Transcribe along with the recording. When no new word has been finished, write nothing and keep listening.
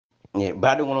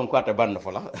baadu ngolon ko ata banda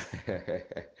fola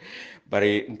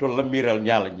bari ntol la miral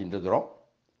nyala jindo dro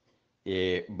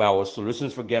bawo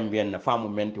solutions for Gambian na famu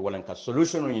menti wala ka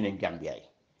solution ni in Gambia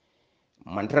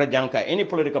mantra janka any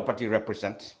political party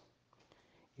represent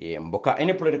mboka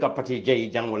any political party jay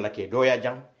jang wala ke doya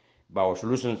jang bawo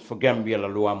solutions for Gambia la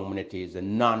loi momunity is a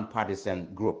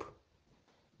non-partisan group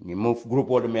ni move group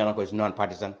wala me ko is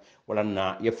non-partisan wala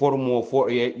na ye forum for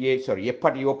ye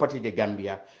party yo party de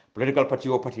Gambia political party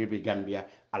yo party de Gambia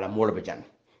ala molo be janne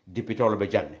député lo be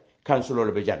janne councilor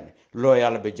lo be janne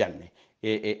lawyer lo be janne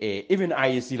even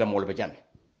IEC la molo be janne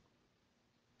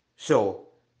so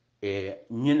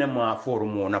ñine ma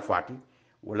forum na fati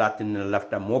wala tin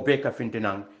lafta mo be ka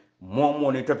fintinan mo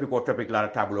ni topic la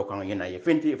tablo kan yena ye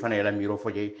finti fana la miro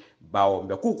foje bawo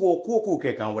be ku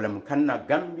ke kan wala kanna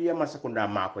Gambia masakunda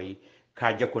ma koy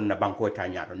ka je kun na banko ta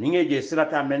nyaado ni ngeje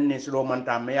silata men ni silo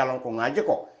manta me yalon ko ngaje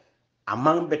ko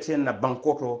amang beten na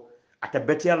bankoto ata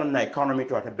betela na economy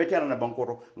to ata betela na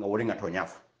bankoto nga wori nga to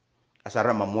nyafa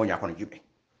asara ma mo nya kono jibe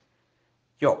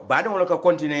yo baade wala ka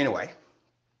continue anyway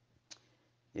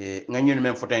nga ñun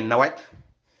men foten nawat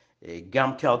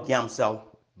𝒂𝒄𝒄𝒏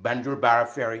Banjul Barra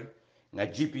Ferry nga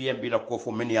GPM bi la ko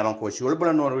fo men yalon ko si wala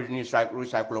bla no ni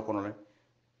recycle ko no le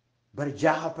bar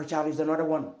jahal pachar is another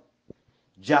one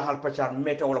jahal pachar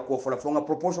meta wala ko fo la fo nga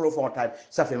proposal fo time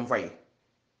ça fait mfay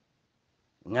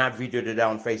nga video de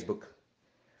down Facebook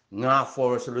nga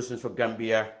for solutions for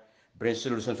Gambia bring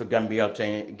solutions for Gambia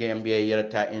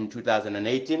yelata in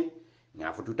 2018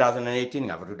 nga for 2018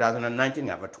 nga for 2019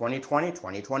 nga for 2020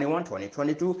 2021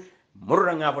 2022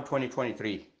 murra nga for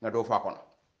 2023 nga do fa kono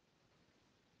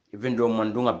even though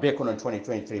man dunga be kono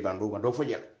 2023 bandu nga do fo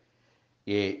jel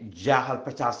jahal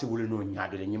pachasi wuli no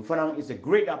nyaade nyim fanan is a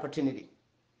great opportunity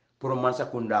pour man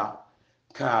sakunda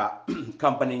ka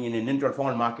company ni nintol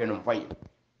fongol market no fay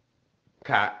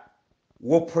ka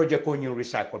wo project ko ñu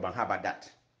recycle ban how about that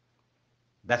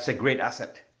that's a great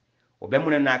asset o be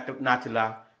mun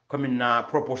natila comme na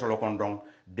proposal kon donc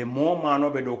the more mano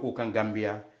be do ko kan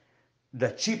Gambia the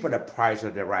cheaper the price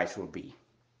of the rice will be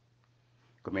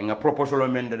comme nga proposal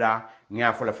men da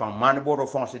nga fa la fam man bodo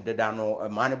fonce de dano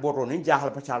man bodo ni jahal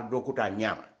pacal do ko ta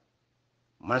nyama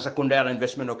man secondary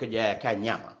investment o ke ja ka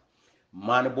nyama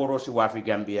man bodo si wa fi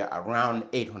Gambia around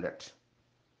 900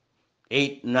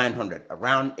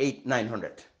 around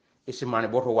 900 isi mane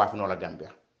boto wafi no la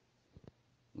Gambia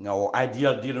nga o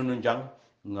ideal deal no jang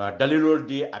nga dalilol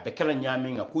di abekala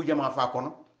nyami nga kujama fa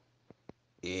kono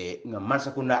nga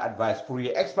masakunda advice pour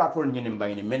ye expert pour nyini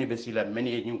mbayni many besila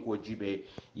many nyin ko jibe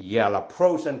yala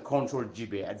pros and cons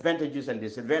jibe advantages and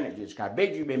disadvantages ka be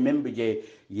jibe membe je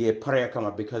ye prayer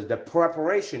kama because the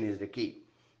preparation is the key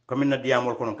comme na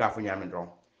diamol kono ka fu nyami don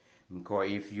ko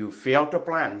if you fail to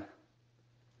plan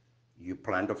you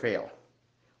plan to fail.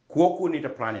 Kuoku need a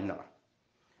plan in now.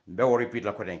 Be will repeat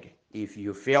la kodenke. If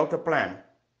you fail to plan,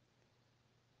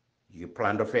 you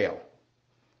plan to fail.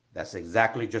 That's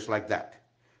exactly just like that.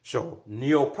 So,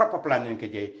 neo proper planning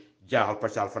keje jahal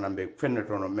pasal fanambe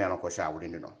fenetono melo ko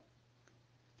shawuli no.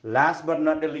 Last but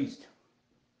not the least,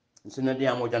 sinadi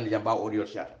amo jandi jamba audio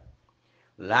chat.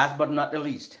 Last but not the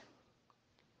least,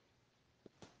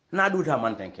 na duta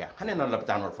mantenke. Hane no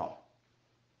laptanol fam.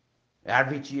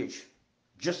 RVGH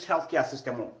just healthcare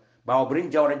system ba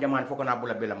bring jawra jaman foko na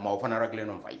bula bela ma fana ragle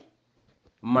non fay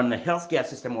man healthcare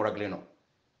system o ragle non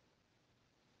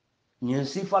ñen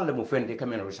si falle mo fende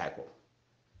kamen recycle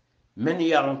men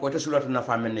yalon ko to sulata na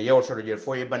fa men yaw so jël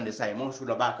foye bande say mo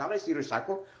sula ba ka si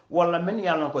recycle wala men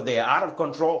yalon ko they are out of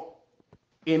control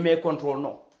e me control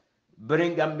no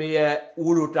bring Gambia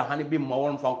wuluta hani bi ma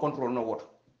won fa control no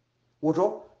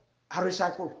woto a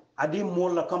recycle adi mo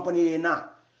la company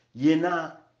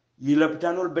yena yi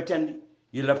l'hôpital betendi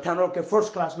yi l'hôpital ke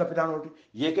first class l'hôpital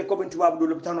ye ke ko bintu wabdu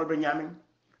l'hôpital be nyamin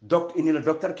ini la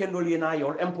docteur kendol yena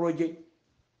yol employé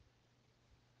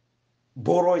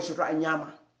boro is to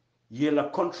nyama ye la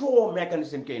control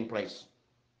mechanism ke in place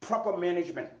proper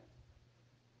management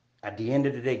at the end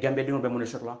of the day Gambia dum be mun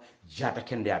sotla jata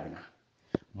kende abina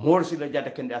mor si la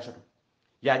jata kende asoto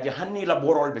ya hanni la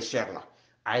borol be cher la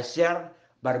ay cher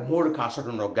bar mol ka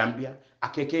soto no Gambia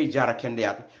akeke jara kende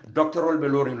ati doctorol be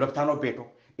lorin loptano beto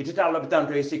itita lopitan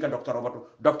to esika doctor bato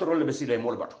doctorol be sile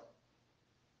mol bato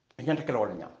nyanta kala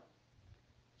wala nyam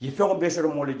ye fego be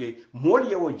soro mol je mol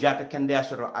ye wo jata kende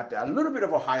asoro at a little bit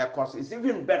of a higher cost is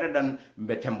even better than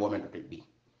betembo men to be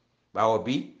bawo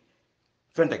bi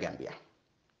fenta Gambia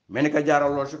men ka jara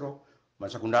lo soto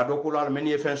masakunda do ko la men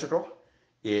ye fen soto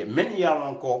e men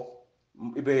yalon ko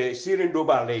be sirin do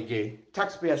ba lege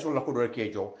taxpayers la ko do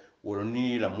kejo wolo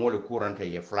ni la mole courante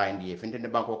ye flying ye fintende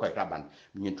banko ko taban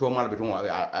ni to mal beton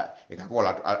e ka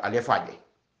wala ale faje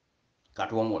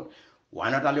katwongol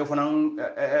wana ta le fanan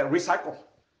recycle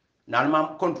nal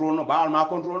ma control no ba ma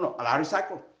control no ala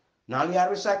recycle nal ya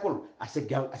recycle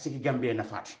asiki gambe na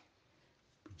fat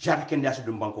jar ken ya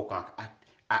dum banko kan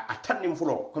a tannim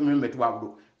fulo comme me tuba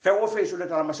do fe wo fe sur le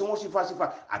tala ma so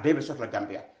sifa a bebe sot la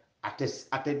gambia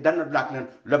ate dan black nan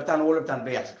loptan wo loptan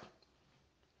be yat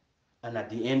and at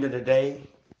the end of the day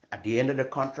at the end of the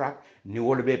contract ni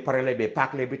wol be parele be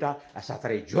pakle bita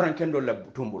asatare joran ken do la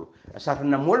tumbul asata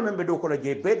na mol membe do ko la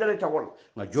je be dale tawol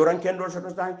na joran ken do so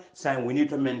time saying we need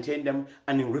to maintain them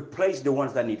and replace the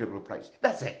ones that need to be replaced.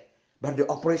 That's it. But the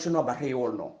operational but you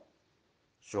all know.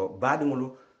 So bad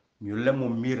ngulu ñu lemu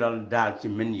miral dal ci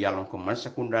min yalon ko man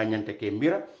sakunda ñante ke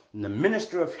mira na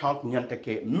minister of health ñante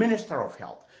ke minister of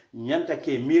health ñante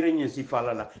ke mira ñi si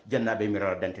fala la jannabe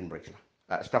mira dentin bridge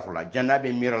la astaghfirullah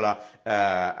jannabe mira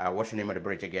la what's the name of the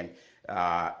bridge again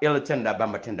ilatenda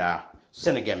bambatenda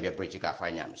Senegambia bridge ka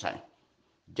fa ñam say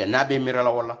jannabe mira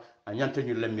la wala ñante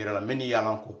ñu le mira la min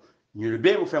yalon ko ñu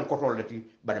be mu fen ko tollati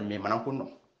bar me manan ko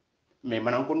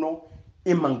no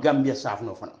imman Gambia saf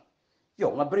no fana yo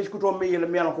nga bridge ko to me yele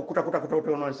mi ko kuta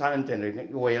to no sanantene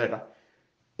yo yele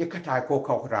e kata ko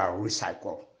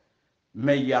recycle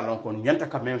me yalon ko nyanta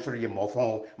ka men so ye mo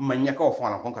fon ma nyaka o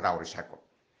fon ko kata recycle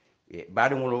e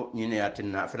baade ngolo nyine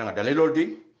atinna fena dalilol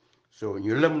di so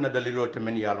ñu lem na dalilol te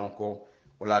men yalon ko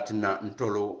wala tinna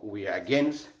ntolo we are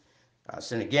against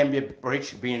Senegambia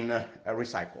bridge being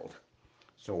recycled.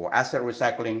 So asset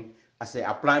recycling as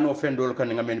a plan of fendol kan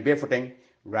ngamen be foteng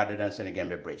rather than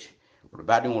Senegambia bridge.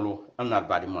 Badi ngulu anal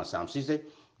badi ma sam Ceesay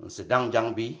sedang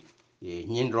jang bi e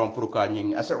nyindrom pour ka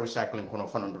nying asset recycling kono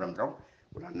fanon drum drum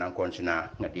wala nan konsina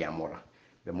ngati amola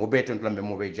be mo beton lambe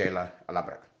mo be jayla ala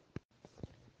brak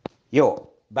yo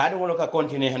badi ngulu ka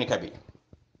continue hani kabi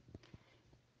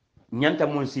nyanta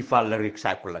mun si fal la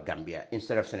recycle la Gambia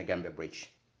instead of Senegambia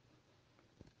bridge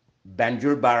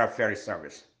Banjul Barra ferry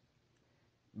service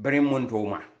bari mun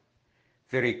toma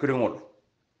ferry kringol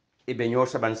ibe nyo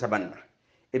saban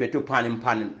ebe to panim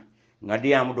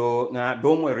ngadiam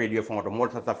do mo radio fon do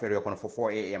molta ta ferio kono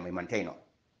for 4 am e maintaino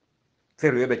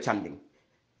ferio be chanding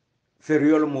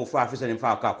ferio mo fa fi sen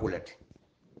fa ka kulet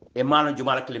e mala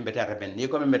jumala klim betata ben ni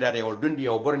ko me betata yol dundi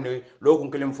yo borni lo ko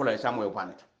klim fula samo yo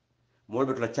panet mo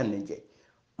be to la chanding je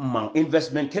man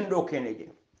investment kendo keneje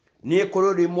ni ko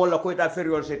lo di mo la ko ta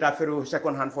ferio se ta ferio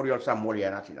second hand for your sam mo ya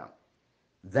natina.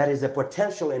 That is a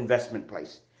potential investment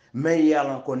place may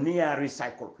yalan ko niya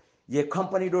recycle ye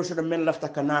company do so men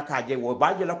lafta kanaka je wo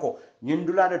baje lako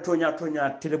nyindula de tonya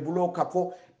telebulo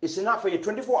kapo is enough for a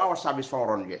 24-hour service for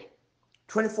ron je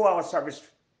 24-hour service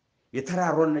ye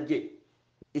tara ron je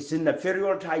is in the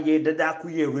ferial ta ye dada ku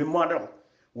ye remodel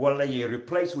wala ye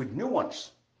replace with new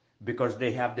ones because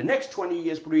they have the next 20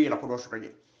 years pre la ko so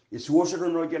je is worse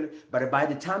no je but by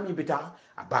the time you bita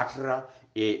abatra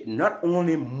not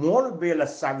only more be la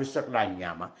service la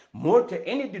nyama more to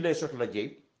any delay sort la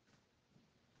je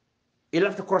he'll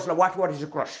have to cross the what is a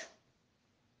cross.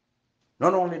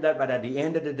 Not only that, but at the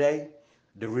end of the day,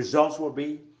 the results will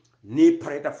be ni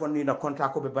pareta fondi na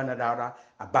contract ko be banadara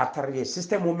a battery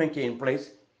system will make in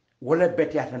place wala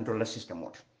beti atanto la system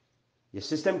what. The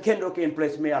system can do in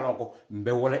place me alongo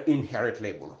be wala inherit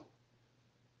label.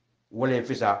 Wala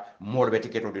fisa more be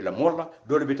ticket de la morla,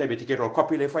 do be ticket or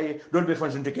copy le faye, do be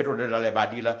function ticket de la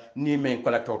lebadila ni men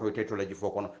collector to te to la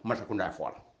jifokono masakunda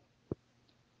fall.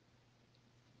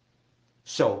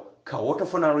 So, Kawata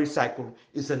Fana Recycle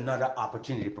is another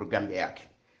opportunity for Gambia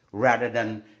rather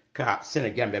than Ka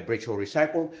Senegambia Bridge or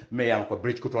Recycle, may Uncle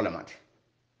Bridge Kutolamat.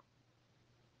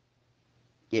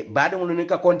 Ye bad on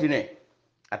Nika continue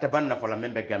at a band for a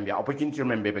member Gambia, opportunity to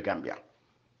member Gambia.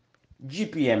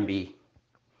 GPMB,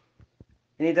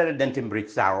 any other Denton Bridge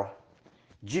Sarrow,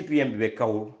 GPMB be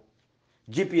Kaul,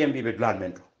 GPMB be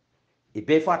Gladmento. A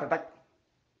bay fat attack.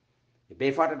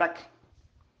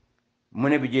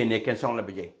 Money bije ne ken son la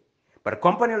bije but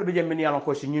company la bije mini alon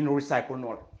ko si ñun recycle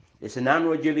no e se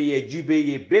nano jeli ye jibe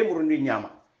ye be murundi nyama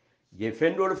je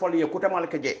fendo le fol ye kutamal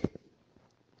ke je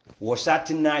wo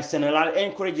satina senelal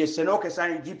encourage seno ke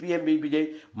san GPM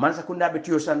bije man sakunda be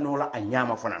tiyo san no la a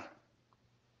nyama fana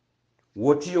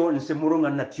wo tiyo ni se murunga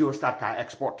na tiyo start ka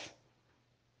export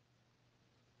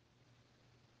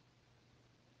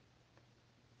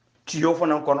tiyo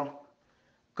fana kono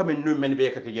comme nous men be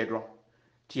ka ke je do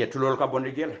tiya tulol ka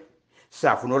bonde jel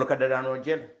safunol ka dadano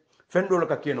jel fendol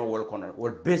ka keno wol kono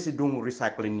wol besi dung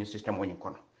recycling system woni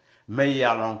kono may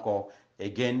yalon ko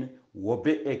again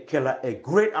wobe e kela a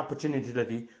great opportunity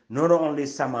lati not only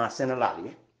sama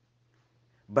senalali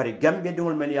but Gambia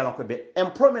dung men yalon ko be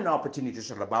employment opportunities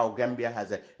about Gambia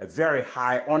has a very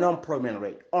high unemployment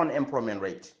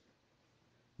rate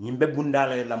nyimbe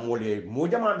bundale la mole mo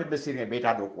jama be besire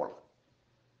beta do ko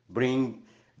bring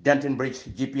Denton Bridge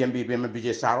GPMB be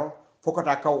bije saro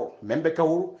fokata kaw membe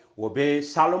kaw wo be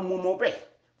salom mo be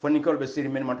foni ko be siri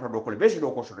men man do ko be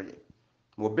do ko so je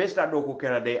mo be sta do ko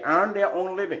kera they earn their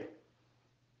own living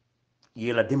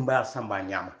yela dimba samba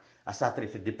nyama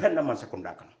asatre te depend man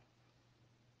sakunda kan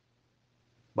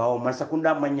bawo man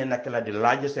sakunda manya nakala the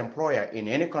largest employer in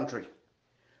any country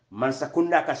man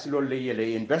sakunda ka silo le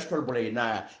yele investor bole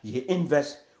na ye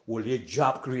invest will ye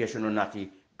job creation onati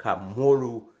ka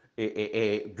molu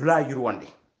dula yurwande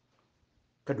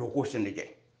ka do ko sende je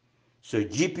so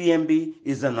GPMB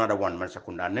is another one man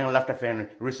sakunda nen lafta fen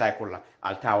recycle la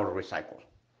al tower recycle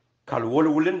kal wol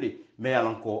wulindi me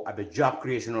yalan ko abe job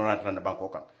creation onati na banko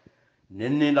kan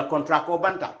nen la contract ko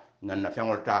banta ngan na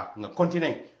fengolta nga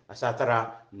continue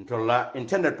asatara ntola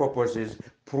intended purposes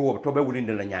pro to be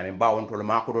wulinde la nyame bawon to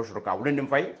ma ko do so ka wulinde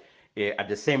fay e at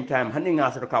the same time hani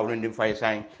nga so ka wulinde fay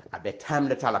saying abe time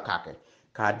la tala kake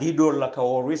ka di dol la ka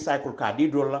o recycle ka di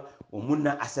dol la o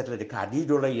munna asset la de ka di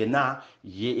dol la yena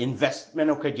ye investment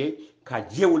o kaje ka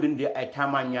je wulinde ay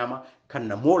tama nyama kan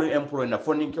na molo employ na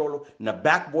funding kewlo na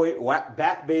back boy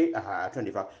back bay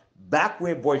 25 back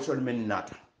way boy sol men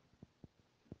nata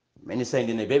many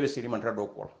saying ne bebe siri man rado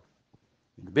ko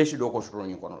be shi do ko suro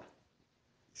ni kono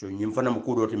so nyim fana mu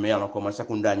kudo ti me yalla ko man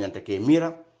sakunda nyanta ke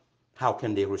mira how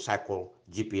can they recycle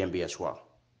GPMB as well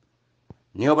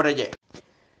ni obaraje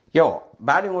yo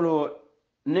bali ngolo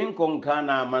nin kon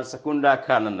kana man sakunda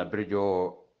kana na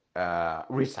brijo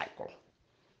recycle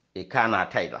e kana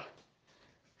taila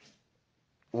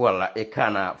wala e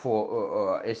kana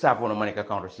fo e safo no manika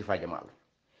counter sifa jamal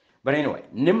but anyway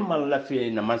nimmal la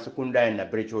fi na man sakunda na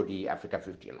brijo di Africa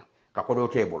 50 la ka ko do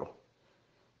tebolo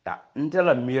ta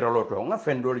ntela miralo to nga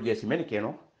fendol jesi men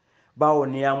keno bawo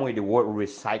ni amo the word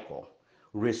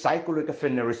recycle ka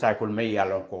fenne recycle me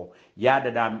yalon ko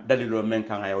yada da dalilo men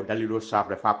kan ayo dalilo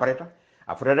sabre fa pareta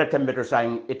afreda tembeto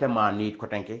sang itema ni ko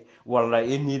tanke wala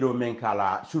e nido men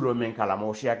kala sulo men kala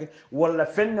mo shiake wala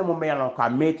fenne mo me yalon ka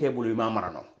mete bulu ma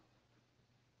marano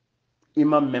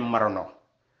imam men marano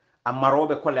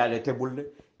amarobe ko la tebulde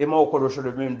e ma ko do so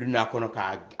do men dunna kono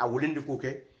ka a wulindi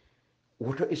kuke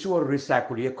woto iso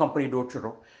recycle ye company do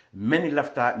toro many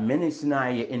lafta many sina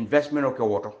ye investment o ke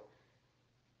woto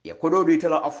ye ko do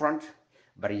itala upfront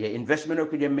but ye investment o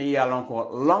ke je me yalon ko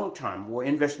long time wo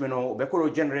investment o be ko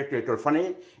generate to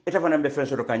fane eta fana be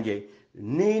fenso do kanje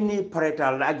ni pareta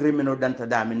agreement o danta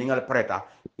dami ningal pareta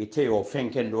ite o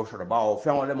fenken do so ba o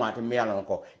fen o le mate me yalon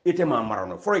ko ite ma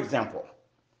marano for example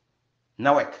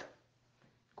nawek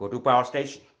go to power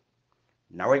station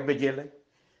nawek be jele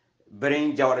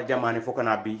bering jawara jamani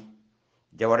fokana bi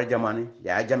jawara jamani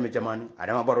ya jamme jamani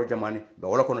adama baro jamani be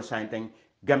wala kono sainteng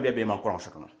Gambia be man kono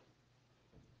sotono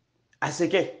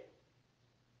aseke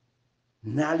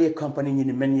nali company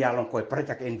ni men yalon ko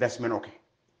protect investment okay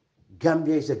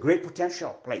Gambia is a great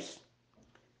potential place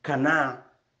kana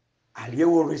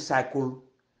aliyewo recycle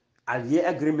aliye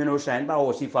agreement o sign ba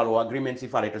o si follow agreement si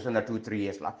follow to sona 2-3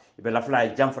 years la be la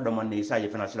fly jam for the money sa je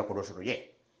financial ko do so ye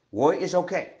wo is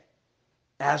okay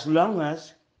as long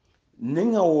as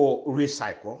ninga wo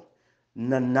recycle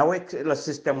na nawek la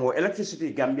system wo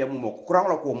electricity Gambia mo courant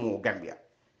la ko mo Gambia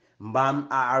mbam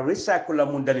a recycle la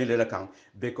mun dalile la kan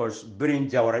because bring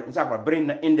jawara saba bring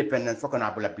na independent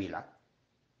fokana bula bila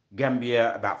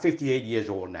Gambia about 58 years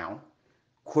old now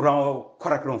courant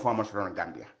correct formation in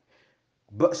Gambia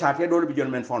but sa te do bi jol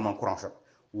men form courant so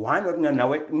why not nga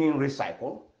nawek ni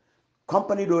recycle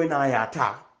company do na ya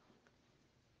ta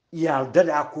ya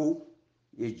dada ko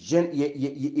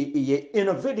ye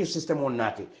innovative system on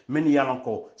nati many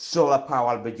yalanko solar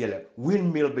power be jele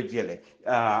windmill be jele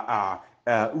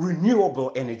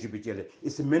renewable energy be jele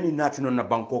it's many national na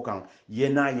banko kan ye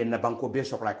na banko be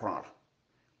supply courant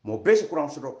mo basic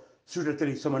courant so the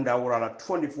three samanda wala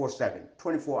 24/7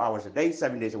 24 hours a day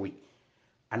 7 days a week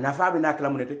anafa be nakala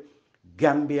munete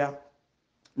Gambia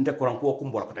nde courant ko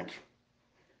kumbo ko tanki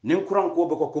nin courant ko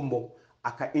be ko kumbo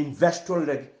aka investor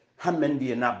le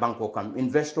hamendi na banko kam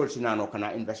investor sinano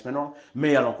kana investment on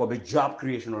me yalon ko be job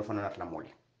creation or fanat la mole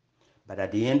but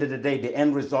at the end of the day the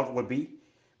end result will be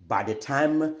by the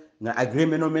time na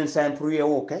agreement on men sign pour ye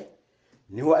okay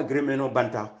ni wo agreement on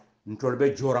banta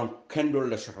ntolbe joram kendol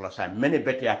le shokla sa many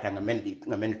beti atanga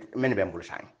many bembul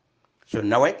sign so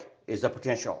nawek is the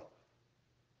potential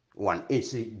one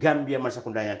it's Gambia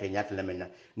masakunda yante nyat la menna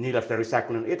ni la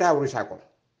recycle eta recycle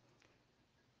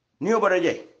ni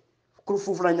obaraje kur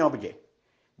fuf la ñob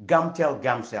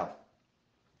gamtel.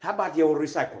 How about your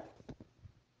recycle?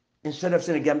 Instead of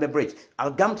saying Gambia bridge,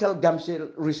 I'll gamtel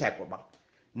recycle ba.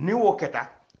 Ni woketa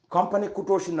company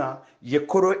kutoshina ye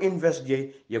kodo invest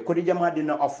je ye kodi jama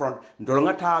dina upfront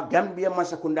ndolonga ta Gambia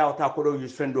masakunda ta kodo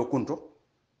use friendo kunto.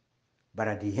 But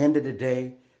at the end of the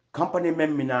day, company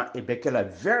memina e bekela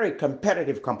very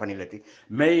competitive company leti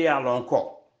may alon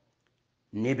ko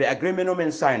ni be agreement no men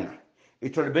sign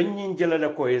it will be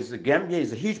njela ko is Gambia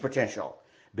is a huge potential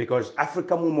because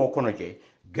Africa mu mo kono je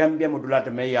Gambia mo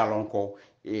dulata may alon ko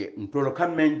e ntolo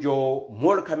kamen jo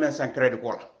mol kamen san credit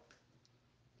ko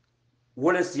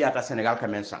wala siyata Senegal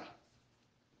kamen san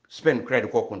spend credit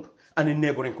ko kunto and in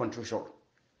neighboring countries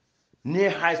ne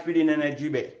high speed in energy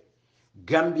be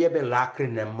Gambia be lakri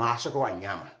ne masako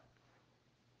anyama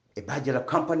e bajela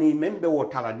company membe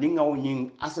wotala ninga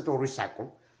wonyin asset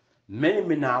recycle many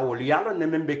mina wol yalo ne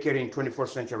membe carrying 21st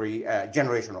century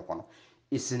generation okono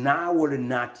is now wol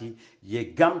nati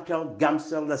ye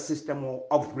gamsel the system will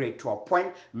upgrade to a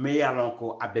point me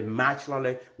yalonko abe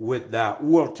matchlale with the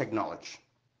world technology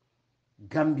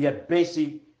Gambia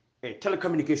basic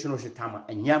telecommunication ositama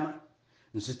anyama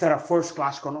nsitara first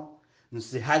class kono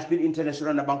nsi high speed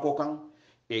international na banko kan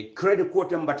e credit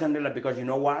quote mbatandela because you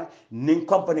know why nin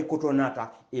company koto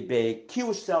nata e be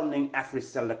q cell nin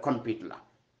africell la compete la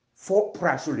for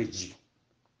priceology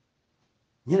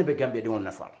nyine be Gambia de won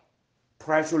nafal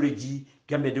priceology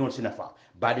Gambia de won sinafa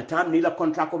by the time ni la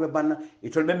contract ko be banna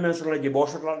it will be mensural je bo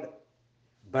sotla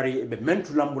bari be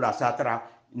mentu lambula satara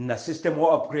na system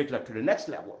will upgrade la to the next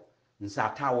level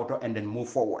nsa tawoto and then move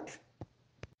forward.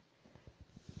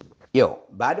 Yo,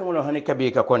 baada ngono hani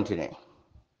kabi ka continue.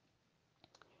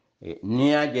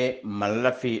 Niaje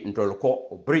malafi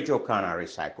ntolko bridge kana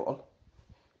recycle.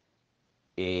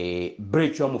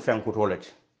 Bridge mu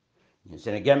fenkutolet.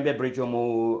 Senegambia bridge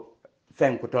mu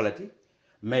fenkutolet.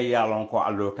 Me yalon ko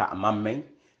alota amamme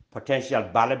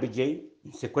potential balabije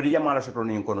se ko di jamala soto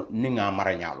ni kono ninga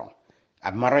maranyalo.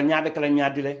 Ab maranyade kala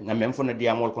nyadile ngamem fona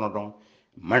diamol kono don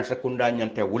man sakunda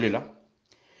nyante wulila.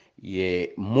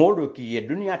 Ye modo ki ye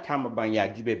dunia tama ban ya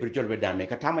jibe bridge be dame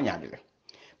ka tama nyadile.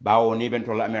 Bawo ni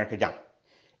bentola America jang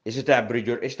isita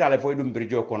bridge isita le foy dum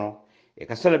bridge kono e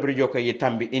ka sala bridge ko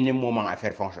yitambi ini moment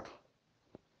affaire fonction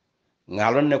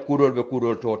ngalon ne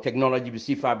kudol to technology bi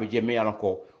sifa be jeme yalan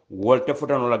ko wolte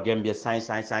futano la Gambia science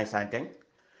ten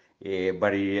e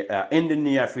bari in the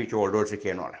near future do se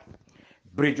kenola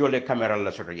bridge le camera la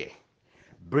soto ye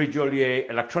bridge le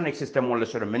electronic system wala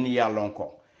soto men yalan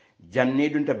ko janne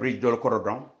dunta bridge dol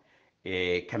korodon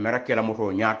e camera kela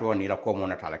moto nyaato ni la ko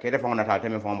monata la ke defa monata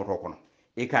teme fa moto kono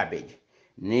e ka beje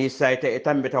ni saite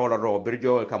etambe tawla ro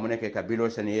birjo kamune ke kabilo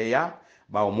sen ya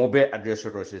ba o mobe address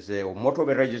to se o moto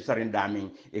be registering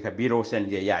dami e kabilo sen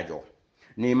ye yajo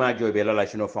ni ma jo be la la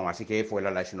shino fonga sike fo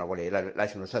la shino wala la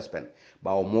shino suspend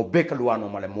ba o mobe kalwano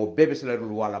male mobe be sele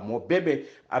wala mobe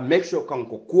a make sure kan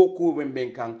ko ko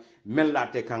ben kan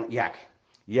mellate kan yak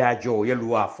yajo ye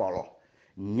loi follow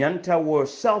nyanta wo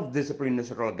self discipline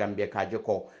no Gambia ka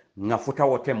joko nga futa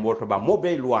wo tembo to ba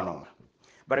mobe luano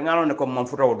bar ngalo ne ko man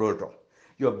futa wo dolto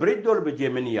yo bridge dol be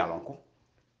jemeni yalon ko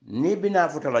ni bina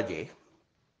futa la je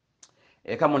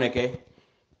e kamoneke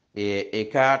e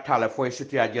ka tala fo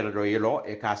sutia jela do yelo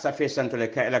e ka safe central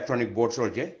ka electronic board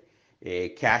solje e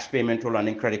cash payment wala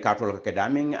nin credit card wala ka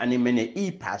daming ani mene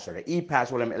e-pass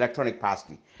wala electronic pass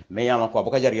ki me yalon ko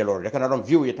baka jar yelo de kana don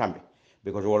view yetambe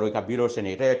because wolo ka biro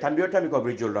senita tambi ko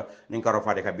bridge la nin karo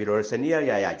fade ka biro senia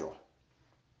ya yajo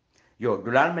yo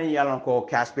dulal men yalon ko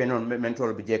cash payment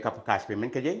mentol be je ka cash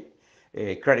payment ke je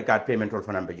e credit card payment wala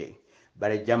fanan be je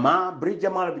bare jama bridge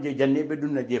jama be je janne be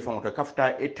dunna je fonto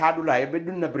kafta e tadula e be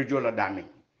dunna bridge la dami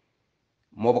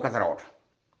mo ba katarawta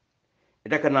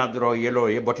ita kana dro yelo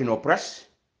e botino press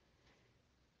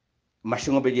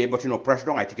machine be je botino press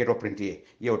don ay ticket o printer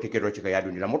yo ticket o ci ka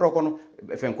yadu ni la moto kono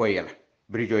fen ko yela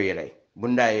bridge o yele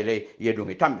bunda yele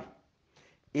yedungi tambi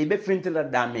e be frintela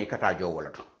dame kata jo wala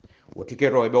to o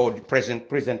tikero e be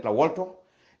present la wolto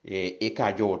e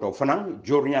ka jo to fanan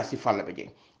jornya si falla be je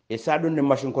e sa don de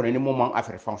machine kono ni moment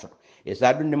affaire fonction e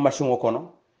sa don de machine o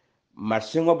kono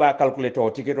machine o ba calculator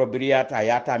o tikero briata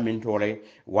yata min tole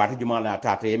wata jumala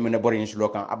tata e mena borin sulo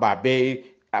kan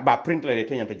aba print la de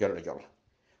tenyanta jollo jollo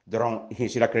doron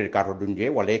hisira credit card dunje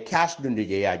wala cash dunje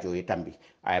ya jo e tambi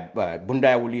ay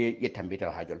bunda wuli e tambi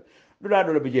ta hajol dula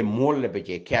do beje molle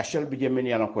beje casual beje men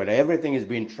yana ko everything is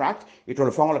being tracked it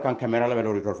will fangol kan camera la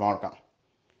do it will fangol kan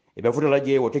e be futala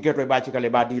je o ticket o ba ci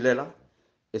kale ba di lela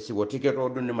e si o ticket o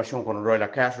dunne machine kono do la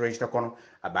cash register kono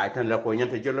aba tan la ko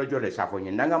nyanta jollo jollo sa fo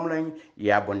nyi nangam lañ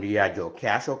ya bondi ya jo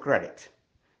cash or credit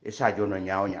e sa jo no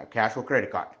nyaaw nya cash or credit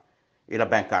card ila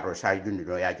bank card o sa dundi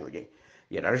do ya jo je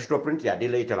ya register print ya di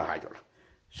later la hajol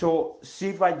so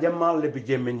sifa jamal le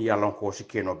beje men yalon ko si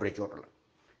keno brechoto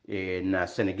e na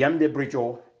Senegambia bridge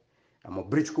amo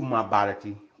bridge kuma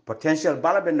balati potential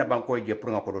bala ben na banko je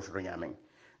pour nga ko do so nyamen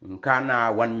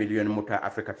kana 1 million muta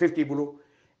africa 50 bulu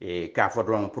ka fo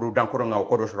don pour dan ko nga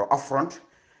ko do so upfront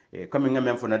comme nga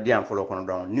men fo na diam fo lo kono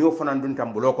don ni o fo nan dun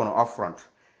tam bulo kono upfront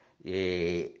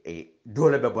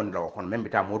dole be bon law kono men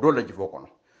bita mo dole ji fo kono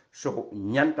so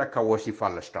nyanta ka wosi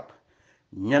falla stop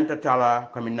nyanta tala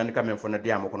comme nan kam men fo na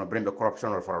diam kono brembe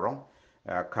corruption or for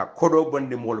ka kodo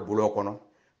bondi mol bulo kono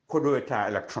kodo eta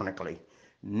electronically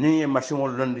ni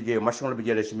machine londi je machine bi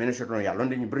jele ci ministre no ya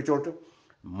londi ni bricholto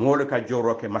mol ka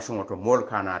joro ke machine to mol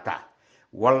kana ta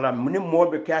wala ni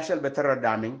mobe cashel be tara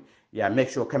daming ya make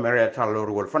sure camera talor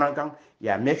wol fanankan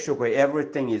ya make sure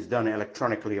everything is done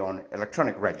electronically on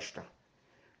electronic register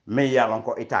me ya lon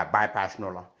ko ita bypass no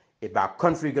la e ba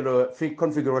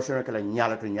configuration ke la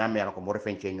nyala to nyame ko mo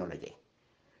refen che no la je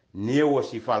ni wo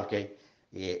si falke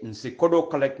nsi kodo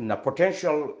collect na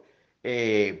potential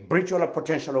breach wala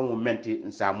potential momenti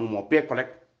nsa mo be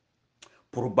collect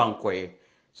pour banko e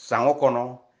sango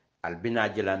kono albina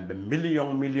jelan be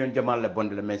million jamal le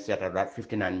bonde le men seta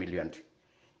 59 million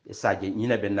e saje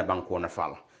nyina ben na banko na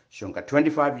fala shonka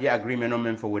 25-year agreement on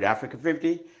men for with Africa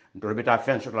 50 ndo beta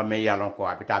fence la me yalon ko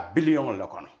abita billion la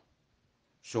kono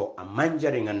so a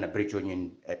manjari ngan na breach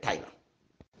nyin tayla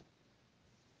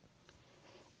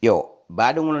yo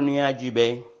baado ngono niyaji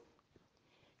be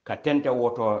ka tente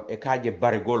woto e kaje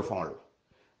barigol fongol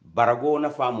barago na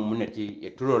famu muneti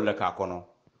e tulol la ka kono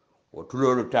o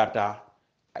tulol tata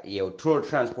ye tulol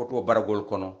transport o baragol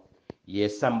kono ye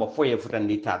samba foye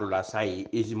futandi tadula sai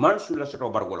is mansu la soto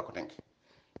baragol ko tanke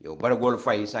yo baragol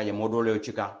fay sa ye modole o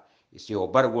chika isi o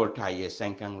baragol ta ye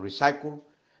 5 ans recycle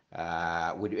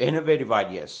with innovative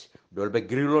ideas dolbe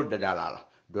grillol da dalala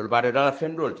dolba da dala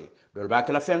fendolti dolba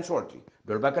kala fensolti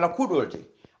dolba kala kudolti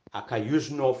aka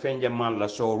use no fenje man la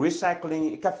so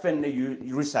recycling ka fenne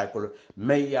recycle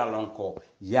me ya lonko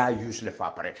ya use le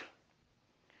fa pareta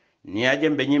ni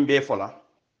ajem be nyimbe fola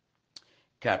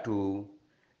katu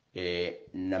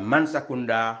na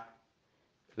mansakunda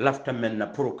lafta men na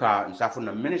puruka nsafu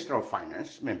na minister of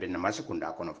finance men ben na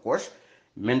masakunda kon of course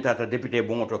men tata député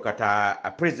bongoto kata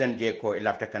a president je ko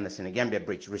lafta kana Senegambia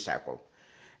bridge recycle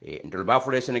ndol ba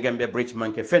fule Senegambia bridge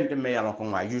manke fente me yalon ko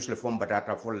ma use le fom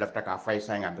batata ful lafta ka fay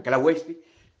sanga be kala waste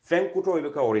fen kuto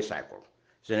be ka recycle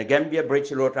Senegambia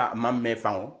bridge lota mamme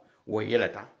fango wo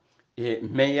yelata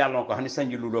me yalon ko hani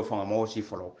sanji lulo fango mo si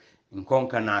folo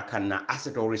nkonka na kana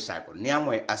asset or recycle ni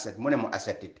amoy asset mo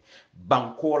asset it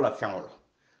banko la fango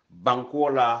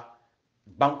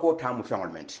banko tamu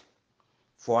fangolment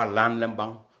for land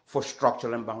lembang for structure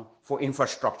lembang for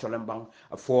infrastructure lembang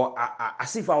for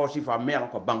asifa o sifa mel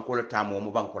ko banko la tamu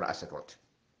mo banko la asset what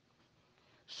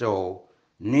so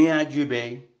niya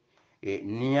jube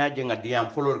niya jenga diam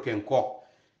folor ken ko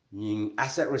ni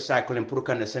asset recycling pour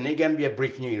kan Senegambia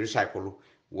brick ni recycle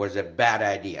was a bad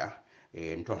idea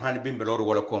to han bimbe lor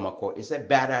wala ko mako it's a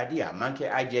bad idea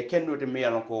manke idea ken no de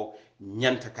mel ko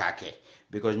nyanta kake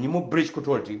because ni mo bridge ko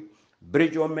tolti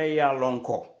bridge o me ya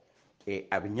lonko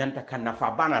ab nyanta kan na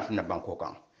fa bana na banko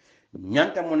kan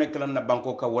nyanta mo nek lan na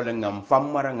banko ka wala ngam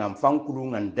famara ngam fankulu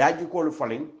ngam daji ko lu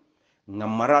falin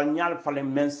ngam maral nyal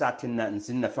falin men satina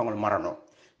nsinna fangol marano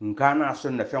ngana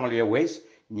sunna fangol ye wes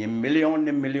ni million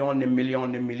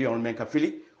men ka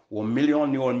fili o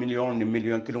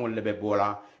million kilon lebe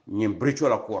bola ni bridge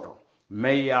la koto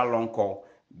me ya lonko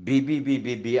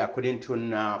BBBBB according to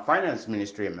finance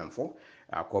ministry memfo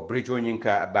ko bridge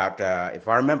nyinka about if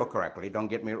I remember correctly don't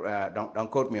get me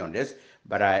don't quote me on this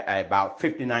but I about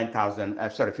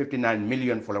 59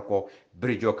 million for ko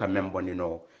bridge ka membo ni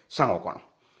no sango kono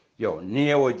yo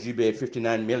ni wo jibe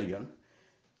 59 million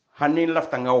hanin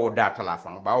lafta nga wo data la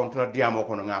fang ba on tra diamo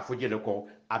kono nga fujele ko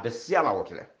abe siala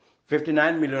wotle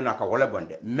 59 million aka wala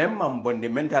bonde même mam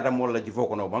bonde men tata mo la jifo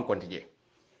kono ban kontije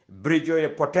bridge yo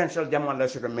potential jamal la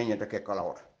soto menyata ke kala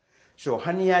wot so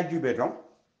hania jube don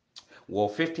wo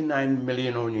 59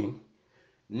 million oni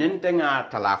nentenga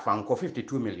talafan ko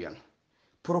 52 million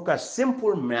pour ka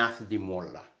simple math di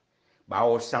molla ba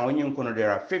o sangonyin kono there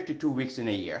are 52 weeks in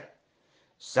a year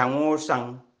sango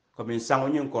sang ko bin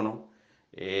sangonyin kono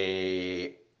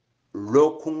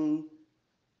lokun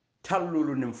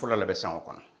tallulu nim fulala be sango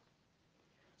kono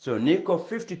so ni ko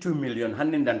 52 million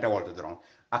hanin dan tawalto dron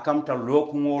akam ta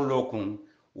lokun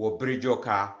wo bridge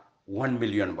ka 1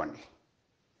 million bonde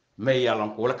me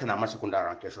yalon ko wala kana masukunda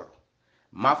ran kesoro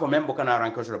ma fo membo kana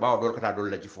ran kesoro ba do kata do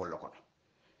la jifol ko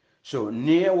so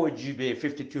newo jibe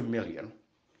 52 million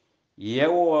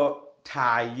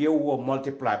yewo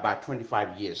multiply by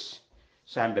 25 years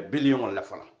sambe billion on la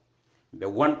fala be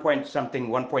 1 point something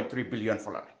 1.3 billion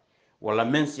fala wala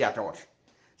men siata wat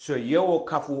so yo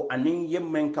kafu anin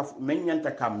yemmen kafu men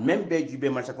nyanta ka membe jibe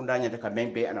man sakunda nyanta ka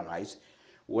membe analyze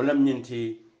wala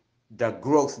nyinti the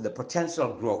growth the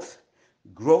potential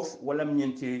growth wala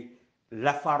nyinti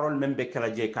la farol membe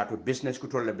kala je kato business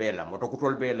kutol be la moto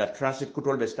kutol be la transit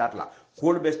kutol be start la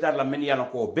kul be start la men yalla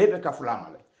ko bebe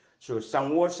kafulama so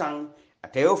sanwo sang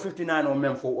ateo 59 o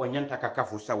men fo o nyanta ka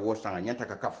kafu sawo sang nyanta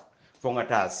ka kafu fo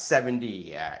ngata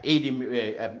 70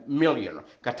 80 million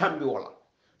katambi wala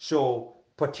so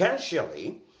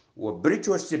potentially we bridge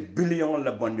was a billion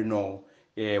la bondino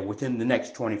within the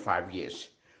next 25 years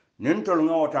nintol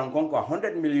ngawtan konko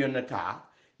 100 million ta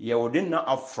yawdinna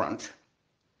upfront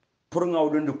pour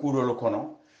ngawdon de kurol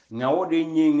kono ngawde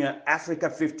nyinga Africa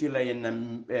 50 la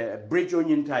yen bridge on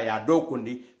yinta ya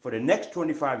dokundi for the next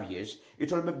 25 years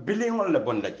it will be billion la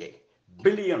bon la je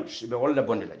billions be wala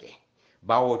bon la je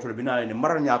bawo to bina ni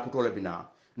maranya ku to bina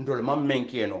ndol mam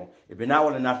menkeno e bina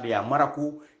wala natli ya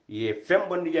maraku ye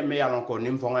fembondi je me yalon ko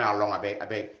nim fonga ya longa be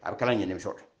kala nyenim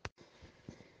short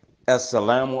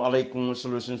assalamu alaikum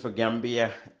solutions for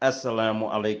Gambia assalamu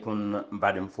alaikum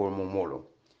badim for molo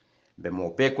be mo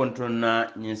be kontona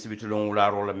nyin sibitulon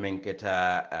wularo la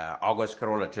menketa August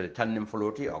karola to tannim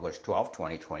floti August 12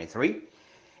 2023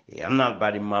 e annal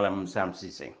badim malam Sam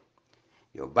Ceesay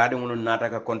yo badi ngono nata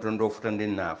ka kontrondo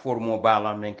futandin na formo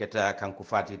bala menketa kanku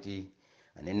fatiti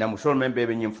ani namu sol men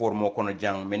bebe nyim formo kono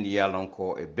jang men yalon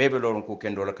ko e bebe loron ko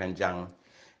kendo la kan jang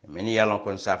men yalon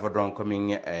ko safa don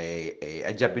coming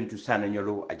a jabintu sana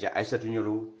nyolo aja aisatu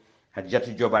nyolo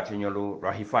hadjatu jobatu nyolo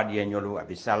rahifadi nyolo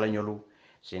abisala nyolo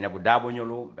sinabu dabo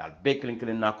nyolo dal beklin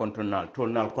klin na kontronal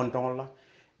tolnal konton la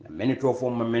meni to fo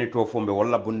be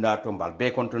wala bunda to bal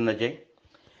be konton na je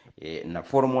na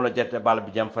formula jetta bal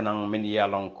bi jam fanan men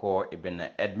yalon ko e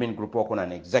ben admin group ko na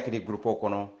executive group ko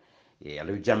no e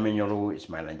alu jamme nyolo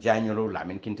ismaila janyolo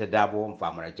lamin kinta dabo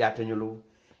famara jata nyolo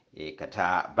e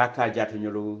kata baka jata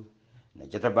nyolo na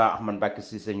jetta ba ahmad bakki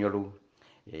Ceesay nyolo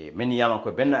e men yalon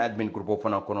ko ben admin group ko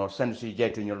na kono sansi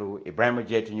jeta nyolo ibrahima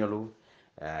jeta nyolo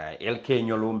LK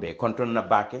nyolo be konton na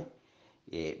bake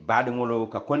e baade ngolo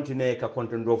ka continue ka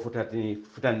konton do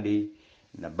futandi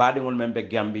na baadiŋol men be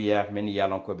Gambia men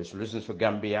yalon ko be solutions for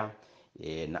Gambia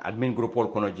na admin group ol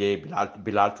kono je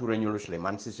Bilal Touré ñolu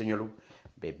Suleiman Cissé ñolu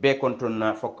be konton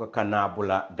na fokk kana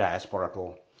bula diaspora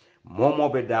to momo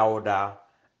be dawoda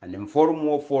anim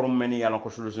forum men yalon ko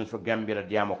solutions for Gambia la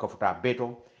diamo ka futa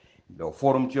beto be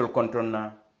forum tiol konton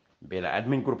na be la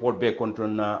admin group ol be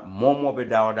konton na momo be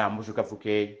dawoda musu ka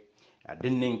fuke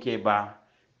dinnin ke ba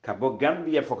ka bo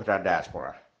Gambia fokata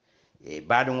diaspora e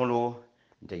baadiŋolo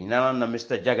nte ñinanan na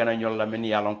Mr. Jagana ñolla men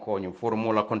yalon ko ñu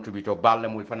formula contributo balle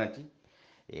muy fanati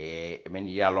men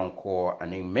yalon ko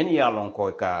ani men yalon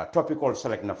ko ka topical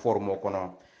select na formo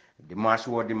kono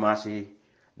dimanche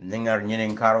ningar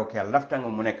ñinen karo ke laftanga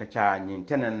mu nek ca ñin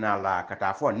tenen na la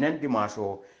kata fo nen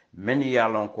dimanche men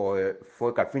yalon ko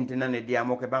fo ka fintinane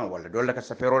diamo ke bang wala dole ka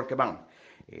saferol ke bang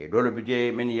dole bi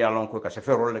je men yalon ko ka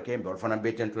saferol ke be fana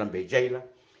be tentulam be jeyla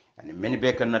ani meni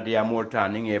be kan nadia molta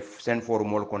ninge sen for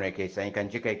mol kono ke sen kan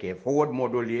jike ke forward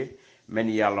modoli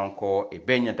meni yalon ko e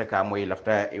benyata ka moy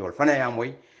lafta e wol fana ya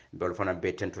moy dol fana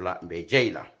be tentula be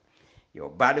jeyla yo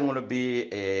baade ngolo bi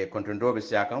e kontondo be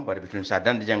siakam bari bitun sa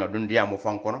dande janga dun dia mo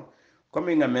fankono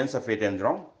comme nga men sa feten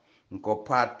dron ko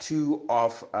part 2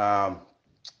 of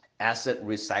asset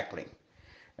recycling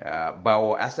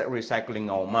bawo asset recycling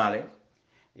o male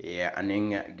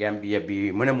aning Gambia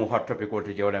bi mona mo hot topic ko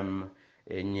to jawlam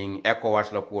ñing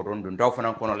ECOWAS la ko don daw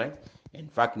fanan kono le in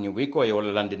fact ni wi ko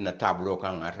wala landin na tableau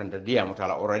kan atanda dia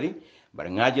mutala already bar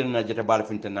ngajel na jeta bal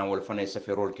fintan wala fanay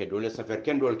saferol ke dole safer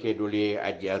ken dol ke dole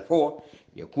ajal fo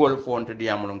ye ko fo on to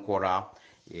dia mon ko ra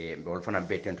e wala fanan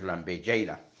beten to lambe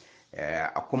jeyla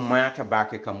akum mayata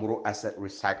baake kamuro asset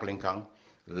recycling kan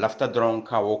lafta dron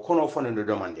ka wo kono fanan do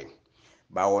demanding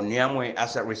bawo niamoy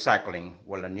asset recycling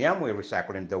wala niamoy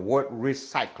recycling the word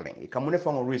recycling kamune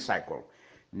fango recycle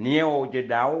niyo je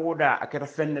dawoda akata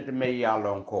fennete me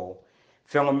yalon ko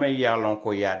fengo me yalon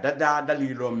ko ya dada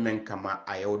dalilo men kama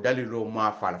ayo dalilo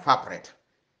ma fa preta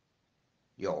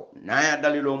yo na ya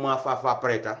dalilo ma fa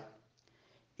preta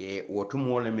e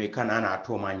wotumo le me kanana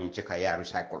to ma nyin cika ya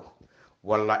recycle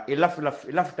wala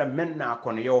ilafta menna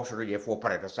kon yo so je fo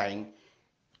preta sain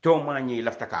to ma nyi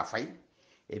lafta ka fay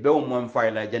e be o mon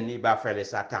fay la janni ba fele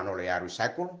sa tanolo ya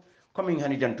recycle comme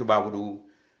hani jantu babudu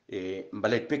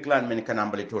mbalet piklan men kana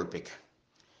mbaletol pik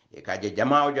e kaje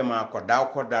jamaa ko daw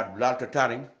ko dat blalto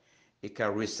taring e ka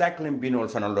recycling binol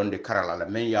fana londe karala la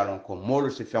men yalon ko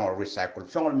molu si fengol recycle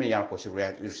fengol men yalon ko si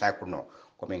recycle no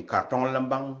comme en carton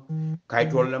lambang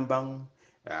kaytol lambang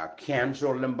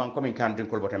cansol lambang comme en kan din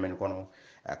ko botamen kono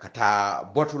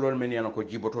kata botulol men yana ko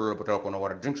jibotolol botol kono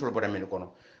wara drinksol bota men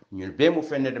kono ñul be mu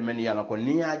fenne de men yana ko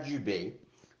niya jube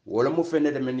wala mu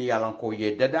fenne de men yana ko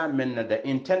ye dada men na the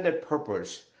intended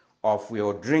purpose of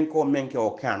your drink or menke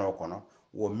o kano kono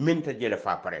wo minta jele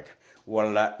fa pareta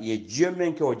wala ye jio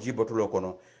menke o jibotolo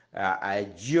kono a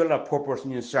jio la purpose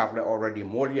ni safle already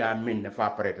moli a min na fa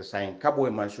pareta sain kabo e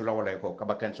mansula wala ko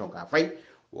kaba kanson ka fay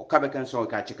wo kaba kanson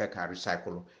ka chika ka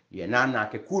recycle ye nana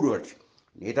ke kudot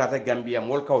ni tata Gambia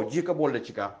mol ka o jika bol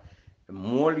chika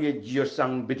mol ye jio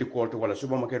sang biti kolto wala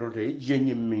suba makero te jio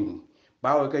nyimmin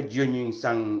bawo ka jio nyin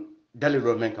sang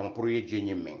dalilo men kam pour ye jio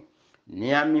nyimmin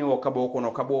niami o kabo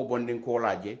kono kabo bondin ko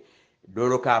laje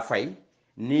dolo ka fay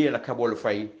ni la kabol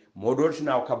fay modol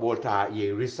sina o kabol ta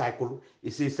ye recycle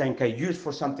isi sen ka use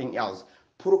for something else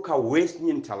pour ka waste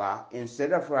nin tala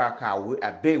instead of ka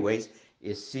a bay waste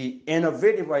isi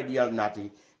innovative idea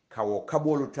nati ka wo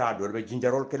kabolu ta dol be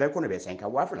jinjarol kele kono be sen ka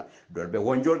wafla dol be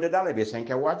wonjol de dala be sen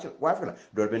ka wafla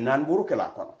dol be nan buru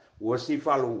kala kono wo si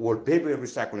fal wo bebe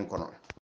recycling kono